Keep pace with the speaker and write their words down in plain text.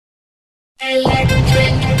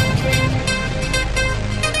Electric.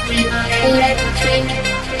 We are electric.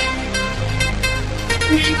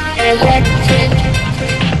 We are electric.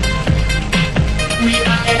 We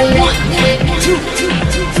are electric. 1, 2,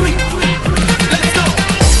 3, 4. Let's go.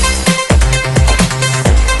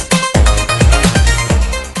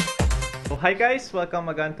 So hi guys, welcome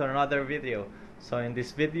again to another video. So in this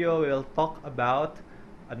video, we'll talk about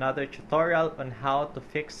another tutorial on how to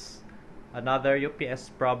fix another UPS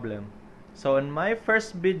problem. So in my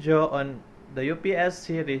first video on the UPS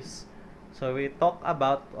series, so we talk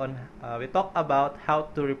about how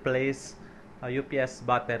to replace a UPS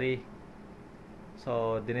battery.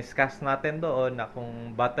 So diniscuss natin doon na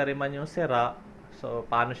kung battery man yung sira, so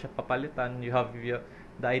paano siya papalitan. You have the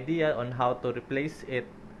idea on how to replace it.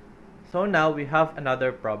 So now we have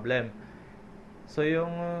another problem. So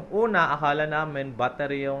yung una, akala namin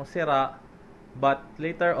battery yung sira, but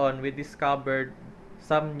later on we discovered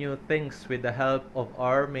some new things with the help of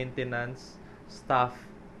our maintenance staff,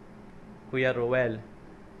 Kuya Ruel.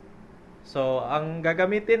 So ang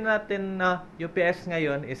gagamitin natin na UPS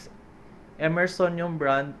ngayon is Emerson yung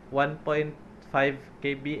brand, 1.5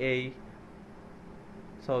 kVA.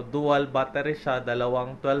 So dual battery siya,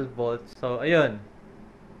 dalawang 12 volts. So ayun.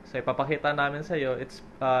 So ipapakita namin sa iyo, it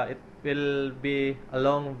will be a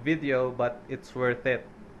long video but it's worth it.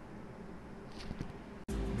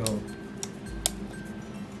 Go.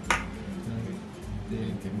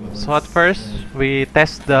 So at first, we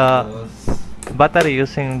test the battery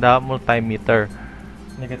using the multimeter.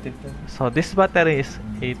 Negative. So this battery is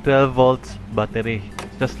a 12 volts battery,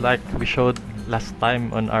 just like we showed last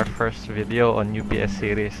time on our first video on UPS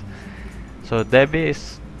series. So Debbie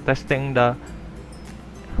is testing the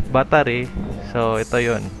battery. So ito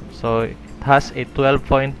yun. So it has a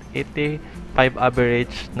 12.85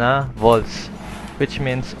 average na volts, which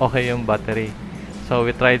means okay yung battery. So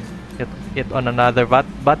we tried it on another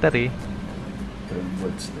battery.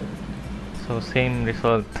 So same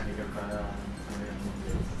result.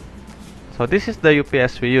 So this is the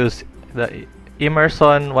UPS we use, the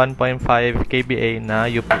Emerson 1.5 kVA na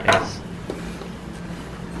UPS.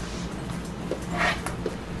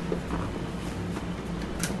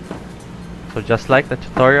 So just like the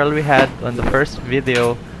tutorial we had on the first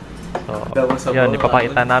video, so yun,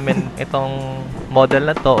 ipapakita namin itong model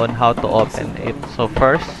na to on how to open it. So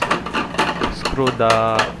first, screw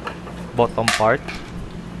the bottom part.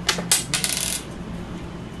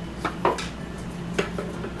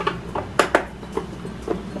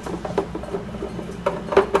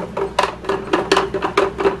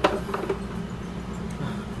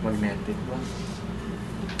 Magnetic ba?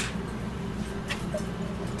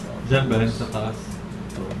 Diyan ba rin sa taas?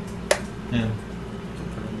 Ito. Yan.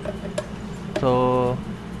 So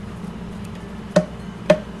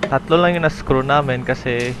tatlo lang yung na-screw namin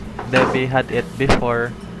kasi Debbie had it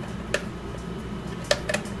before.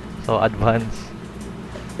 So advance.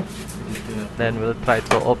 Then we'll try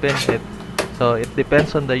to open it. So it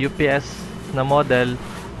depends on the UPS na model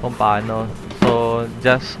kung paano. So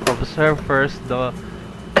just observe first the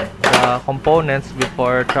components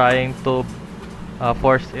before trying to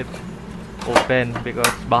force it open,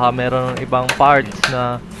 because baka meron ibang parts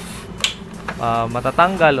na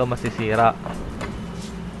matatanggal o masisira.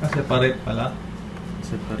 Separate pala?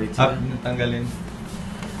 Separate sila. Tanggalin.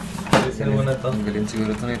 Sino muna to? Tanggalin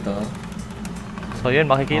siguro ito nito. So yun,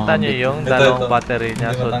 makikita nyo yung dalawang battery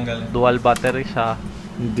niya. So dual battery siya.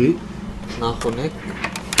 Hindi. Naka-connect.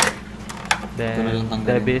 Then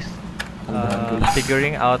Debbie's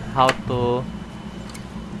figuring out how to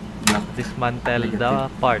dismantle the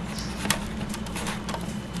parts.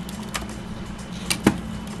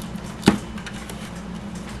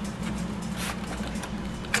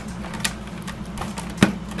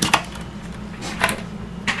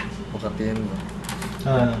 Makatiyan mo.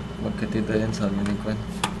 Magkatida yan sa amin ni Kwan.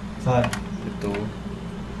 Saan? Ito.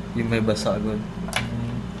 Yung may basa agad.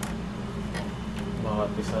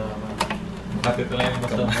 Makati sa... Makati ito lang yung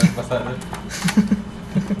basa doon.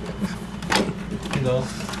 No?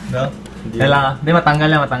 No? Kailangan. Hindi,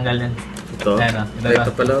 matanggal yan. Ito? Ayan na.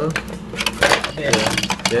 Ito pala oh.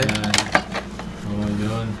 Yan. Oh,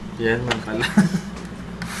 yun. Yan man pala.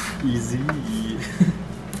 Easy.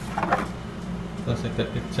 Tapos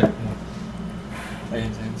check mo. Ayun.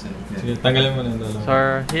 Sige, tanggalin mo na yung dalawa. So,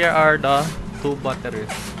 here are the two batteries.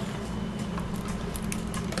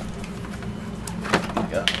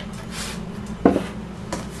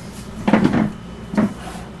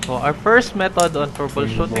 So, our first method on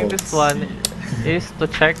troubleshooting this one is to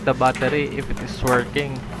check the battery if it is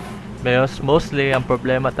working. Because mostly, ang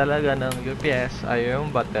problema talaga ng UPS ay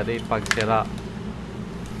yung battery pag sira.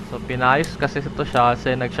 So pinayos kasi ito siya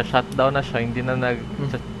kasi nagsha-shutdown na siya, hindi na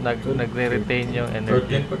nagre-retain yung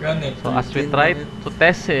energy. 13 pa ganit. So as we try to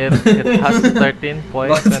test it, it has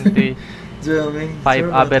 13.25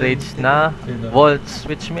 average na volts,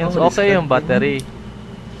 which means okay yung battery.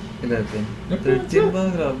 11. 13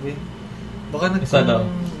 ba? Grabe. Baka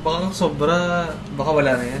sobra, baka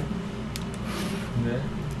wala na yan. Hindi.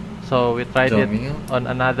 So we tried it Jamming yun.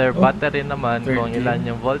 on another battery naman 13. kung ilan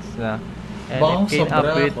yung volts na. And Baka it came up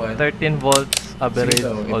sobra, with Juan. 13 volts average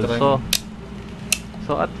Sige daw, itry also. mo.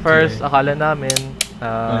 So at first, Okay. akala namin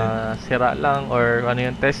sira lang or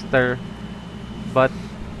ano yung tester. But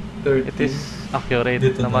 13. it is accurate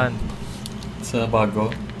Dito na. naman. Sa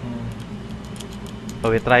bago. So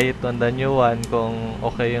we try it on the new one kung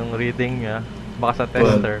okay yung reading niya. Baka sa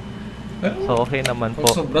tester. So okay naman Pag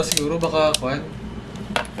po. sobra siguro baka kuhan.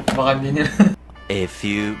 Baka hindi niya. A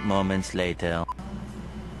few moments later.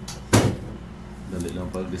 Dali lang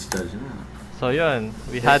pag-discharge na. So yun,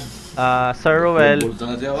 we had Sir Ruel.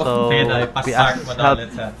 So we asked help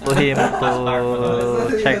to him to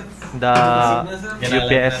check the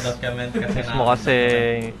UPS mismo kasi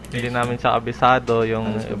hindi namin siya kabisado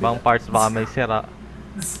yung ibang parts baka may sira.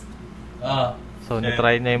 So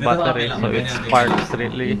nitry niya yung battery, so it sparks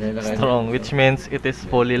really strong, which means it is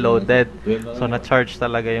fully loaded. So na-charge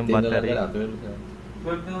talaga yung battery.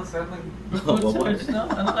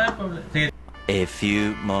 A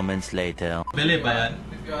few moments later. Bili ba yan?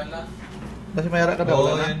 Kasi mayara ka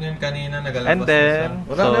daw. Oo, yun kanina nagalabas. And then,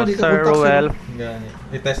 Wala so na, di ka Sir contact Ruel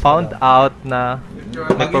I-test found out na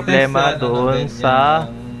may problema doon sa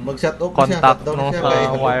Mag-shut off contact nung sa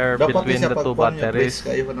wire between the two batteries.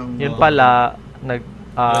 Yun pala,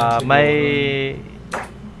 may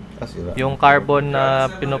yung carbon na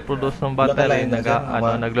pinoproduce ng battery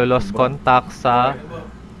naglo-lost contact sa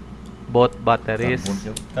both batteries.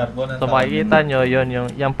 So makikita nyo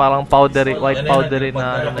yun yung parang powdery, white powdery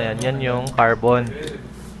na ano na yan yung carbon.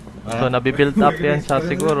 So nabibuild up yan siya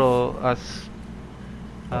siguro as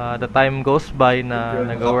the time goes by na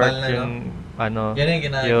nag-work yung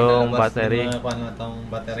yung battery.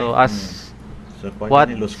 So as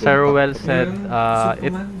what Sir Ruel said,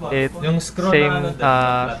 it same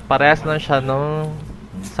parehas lang siya nung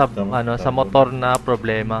sa motor na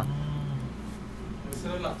problema.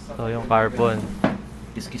 So yung carbon.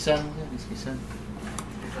 Kiskisan.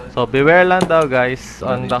 So beware lang daw guys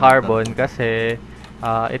on the carbon kasi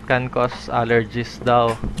it can cause allergies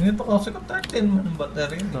daw. Ito kasi ko 13 man ang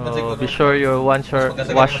battery. So be sure you wash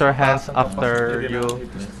your hands after you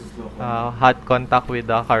had contact with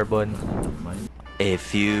the carbon. A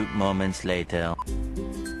few moments later.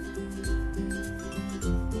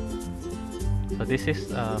 So this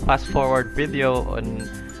is a fast forward video on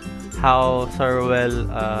how Sir Ruel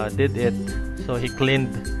did it. So he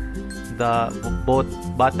cleaned the both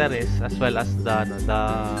batteries as well as the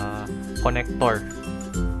connector.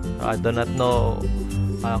 So I do not know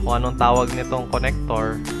kung anong tawag nitong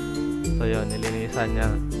connector. So yun, nilinisan niya.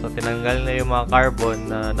 So tinanggal na yung mga carbon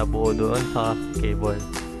na nabuo doon sa cable.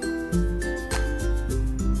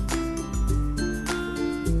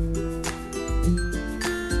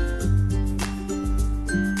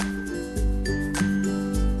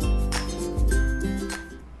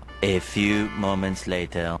 A few moments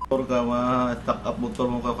later. Motor ka, ma-stack up motor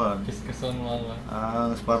mo ka kan. Kiskason mo nga.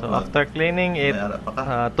 Spark So plug. after cleaning it, Mayara pa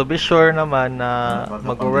ka. to be sure naman na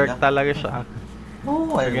mag-work talaga siya.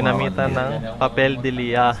 Oo, So ginamitan ng papel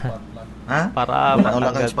dilia Ha? para Wala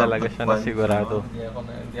matanggal kang spark talaga plug siya pa. na sigurado.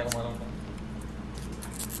 Hindi ako marunong.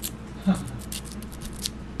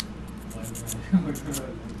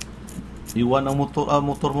 Iwan ang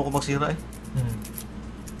motor mo kung magsira eh.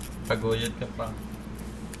 Paguyod ka pa.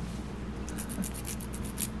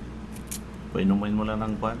 Painumin mo lang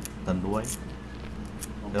ng pan, tanduay.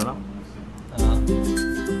 Diba?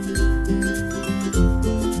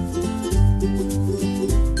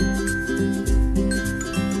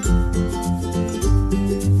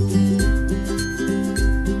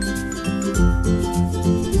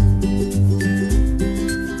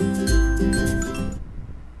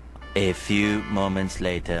 A few moments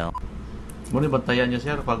later. Muna bantayan niya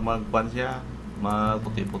sir, pag magpan siya,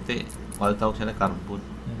 magputi-puti. Wala tawag siya na carbon.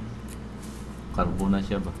 Carbon na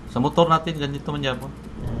siya ba? Sa motor natin, ganito man yan po.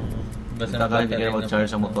 Basta Kaya hindi kayo mag-charge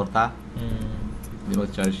sa motor ta. Hmm. Hindi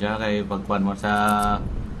mag-charge siya, kaya pagpan mo sa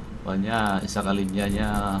niya, isa ka linya niya,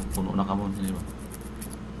 puno na ka mo. Di ba?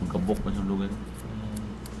 Magkabok man sa lugar.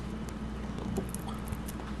 Kabok.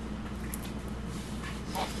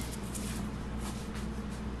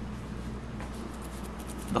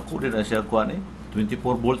 Naku din na siya kuhan eh.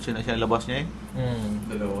 24 volts na siya labas niya eh.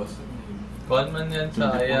 Dalawa sa kuhan man yan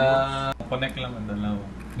sa 24 kaya connect lang ang dalawa.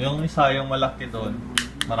 Yung isa, yung malaki doon,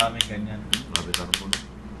 maraming ganyan. Grabe carbon.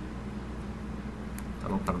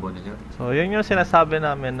 Anong carbon niya, sir? So, yun yung sinasabi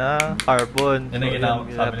namin na carbon. Yun So, ang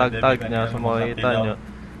yung sabi ni tag-tag David niya, kanina, so makikita mga nyo,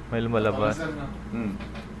 may lumalabas. Hmm.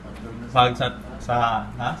 Pag sa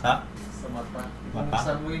mata. Mata?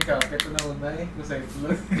 Saan mo ikaw? Kaya ito na una eh. Kung sa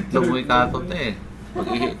itlog. Itlog mo ikatot eh.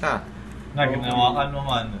 Pag-ihi ka. nga, ginawakan mo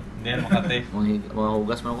man. Hindi yan makati. Mga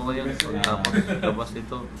hugas mo ako ngayon. Tapos labas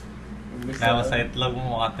dito. Kaya sa itlog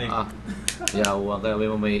mo makati. Ah, yawa kaya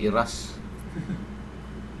may iras.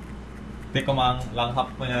 Hindi ko mang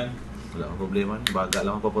langhap mo yan. Wala akong problema. Baga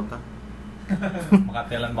lang ang papunta.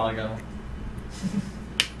 Makati lang baga mo.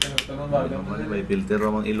 Ito na baga mo. May filter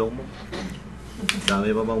ang ilong mo. Dami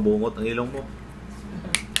pa bang bungot ang ilong mo.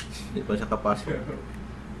 Hindi pa siya kapasok.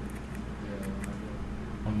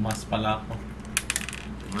 Magmas pala ako.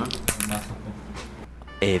 Ha? Magmas ako.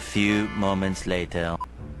 A few moments later.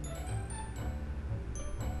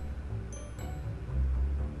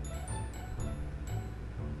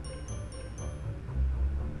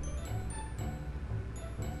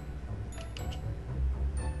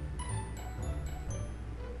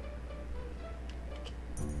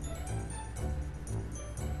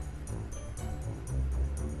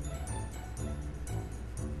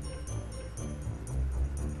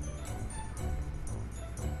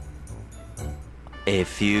 A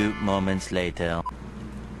few moments later.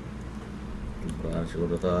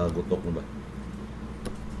 Siguro gutok mo ba?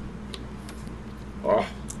 Oh,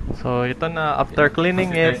 So, ito na, after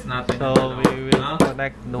cleaning it, Kasi test natin so yung we will dalawa.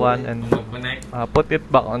 connect one and Mag-connect. put it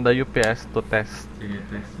back on the UPS to test. Sige,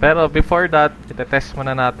 test. Pero before that, ite-test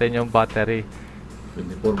muna natin yung battery.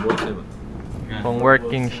 24 volts eh ba? Kung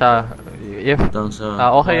working siya. If Hanggang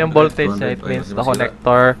sa okay yung voltage niya, it 200, means ayun, the masira.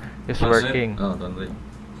 connector is 200. working. Ah, 200.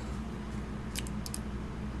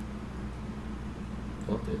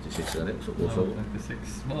 Oh, 26 ka rin. Suko-suko. 26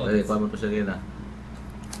 Ay, volts. paano pa siya ngayon ah?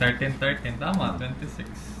 13, tama, 26.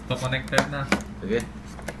 To connected na. Sige,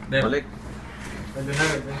 Then, balik. Pwede na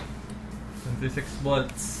rin. 26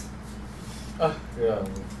 volts. Ah, yeah.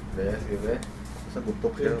 Sige. Sa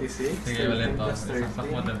gutok siya. 26. Sige, ulit to. plus Isaksak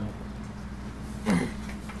mo 13. din mo.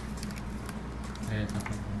 Okay,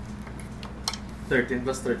 saksak mo. 13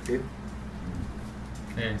 plus 13.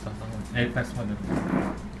 Okay, saksak mo. Eh, test mo din.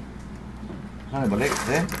 Ah, balik.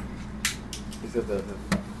 Eh, Isa to.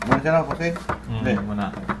 muna siya na kasi. Hindi. Muna.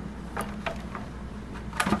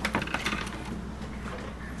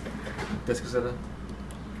 Test ko sana.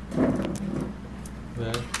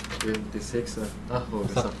 Well, 26 ah. Ah, oh,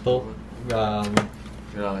 sakto. Grabe.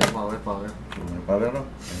 Grabe, power. May pala no?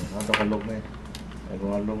 Ano kalog na eh. Ay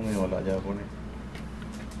kung kalog na eh, wala dyan ako na eh.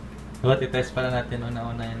 Diba, titest pala natin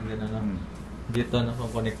una-una yung gano'n, no? Hmm. Dito na kung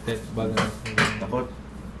connected bago na. Takot.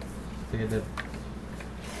 Sige, dito.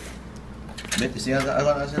 Bet, isiya ka ako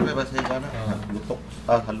na sir, ba siya ka na. Oo. Gutok.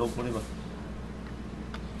 Ah, halog ko ni ba?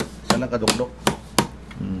 Sana kadukdok.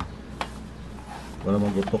 Wala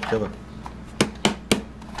mong gutok siya ba?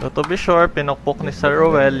 So to be sure, pinukpok ni Sir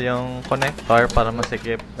Ruel yung connector para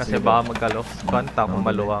masikip kasi Sige. baka magka-lost contact kung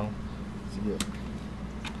maluwang. Sige.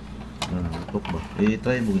 Gutok ba?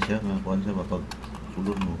 I-try mo siya, kuhan siya ba pag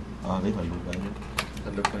sulod mo. Ah, okay, halog ka niya.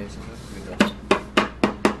 Tandog pa isa sir. Dito.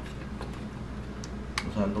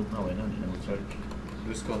 Kung sa halog na, wala na, hindi na mag-search.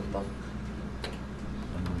 Lose contact.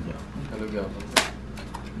 Ano niya? Halugya ako.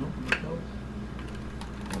 No,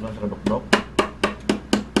 wala sa kadukdok.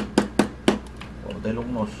 O, tayo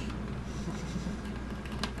lungnos.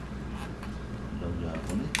 Lagya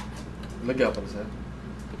ako na eh. Halugya pa sir.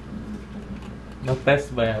 Nag-test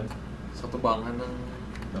ba yan? Sa tubangan ng...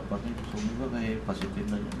 Dapat eh, sumi ba kay positive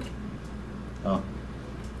na niya. Ah.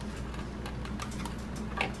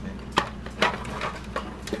 Okay.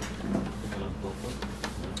 Walang toko.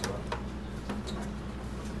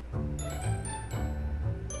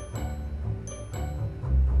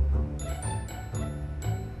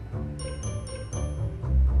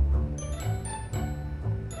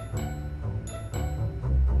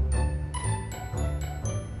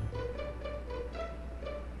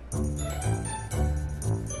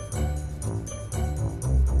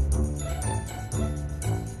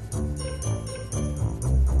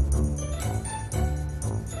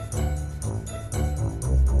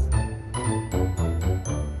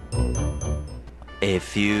 A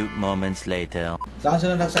few moments later. Saan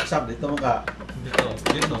sila nagsaksak? Dito mo ka.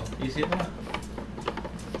 Dito. Easy na.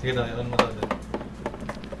 Sige na, i-on mo to din.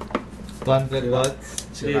 200 watts.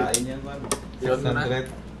 Sirain yan ba? Yun ko na.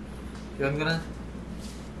 600. Yun ko na.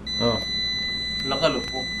 Oo.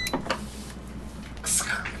 Lakalupok.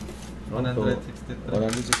 163.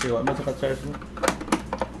 161 mo sa ka-charge mo.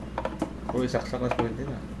 Kung isaksak na 20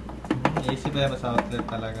 na. AC pero sa outlet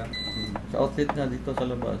talaga. Sa outlet nga dito sa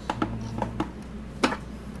labas.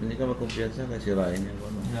 Hindi ka magkumpiyansa kasi sirain yung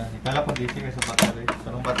ano. Yan. Kala ko DC kasi sa battery.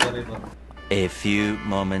 Anong battery to? A few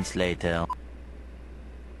moments later.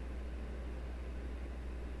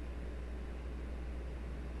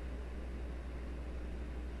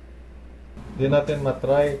 Hindi natin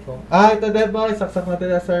matry kung... Ah, ito dead boy! Saksak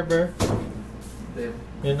natin sa server.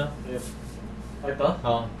 Yun na. Ito?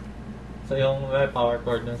 Oo. So yung power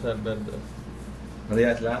cord ng server doon.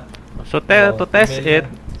 Parehas lang. So to test it,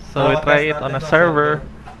 so we try it on a server.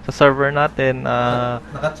 Sa server natin,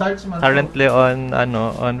 Naka-charge man. currently on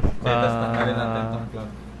on Tapos nakalin natin itong plug.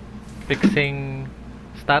 fixing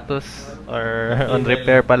status or on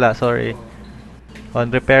repair pala, sorry. On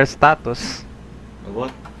repair status.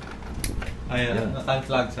 What? Ayan, Yan.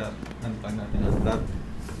 naka-unplug sir. Unplug natin. Unplug.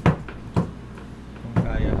 Kung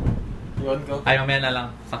kaya. Yun go. Ay, mamaya na lang.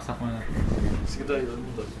 Saksak mo na. Sige tayo, yun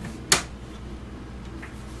mo to.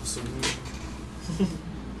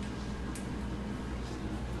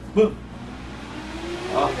 Boom!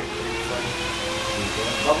 Okay.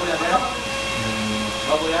 Bago yan kayo?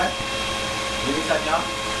 Bago yan? Bilisan niya?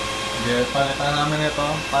 Yes, palitan namin ito.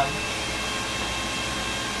 Pan.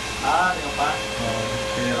 Ah, tingnan pa.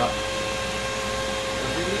 Pira.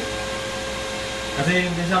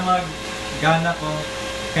 Kasi hindi siya mag-gana ko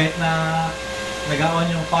kahit na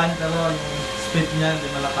nag-on yung fan pero yung speed niya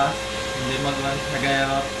hindi malakas. Hindi mag-run.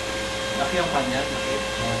 Nag-error. Laki ang pan yan, laki.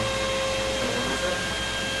 Oh.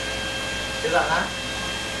 Sila ha?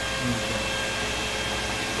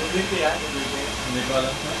 Tumbiti yan, tumbiti. Hindi ko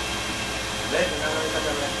alam sir. Hindi, tingnan kita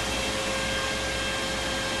kami.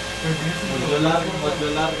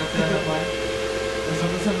 Modular kasi ano pa.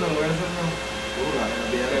 Saan na? Where saan na? Pura,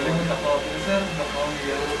 nabiyari Galing mo. yung naka-open, sir. Naka-open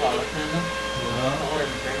yung balat na, no?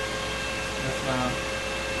 Yes na.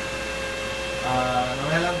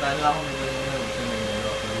 Namaya lang dahil ako may ganyan na kasi may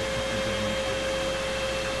error.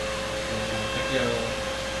 Thank you.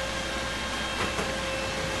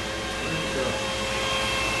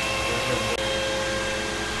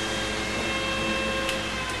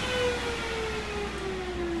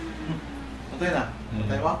 Patay na?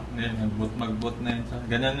 Patay mo? Hindi, mag-boot na yun siya.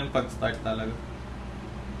 Ganyan yung pag-start talaga.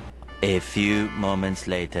 A few moments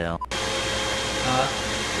later. Ha?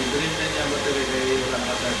 I-green na niya battery kay wala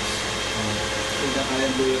naka-charge. Hindi na kaya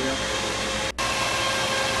buyo niya.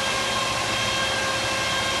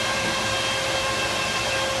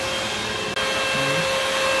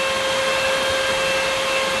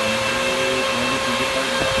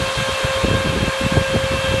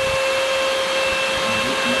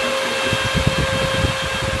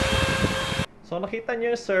 So nakita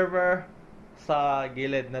nyo yung server sa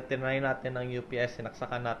gilid na tinry natin ng UPS,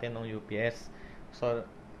 sinaksakan natin ng UPS. So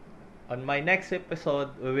on my next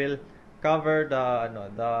episode, we will cover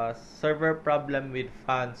the server problem with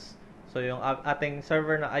fans. So yung ating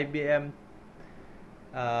server na IBM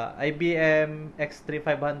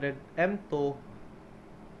X3500 M2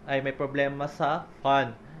 ay may problema sa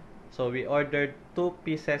fan. So we ordered 2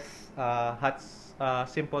 pieces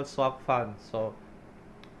simple swap fan. So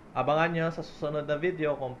abangan nyo sa susunod na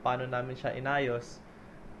video kung paano namin siya inayos.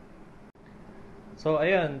 So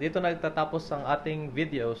ayun, dito nagtatapos ang ating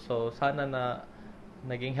video. So sana na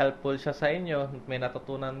naging helpful siya sa inyo, may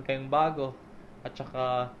natutunan kayong bago, at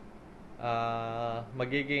saka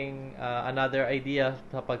magiging another idea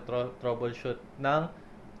sa pag-troubleshoot ng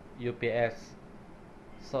UPS.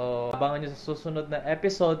 So abangan nyo sa susunod na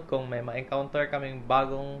episode kung may ma-encounter kaming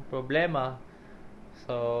bagong problema.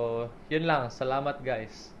 So yun lang, salamat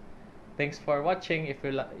guys. Thanks for watching. If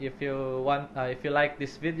you like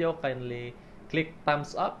this video, kindly click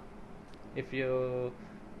thumbs up. If you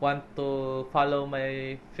want to follow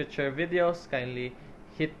my future videos, kindly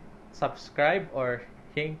hit subscribe or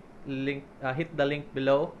hit the link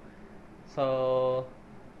below. So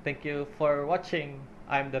thank you for watching.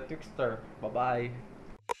 I'm the Trickster. Bye bye.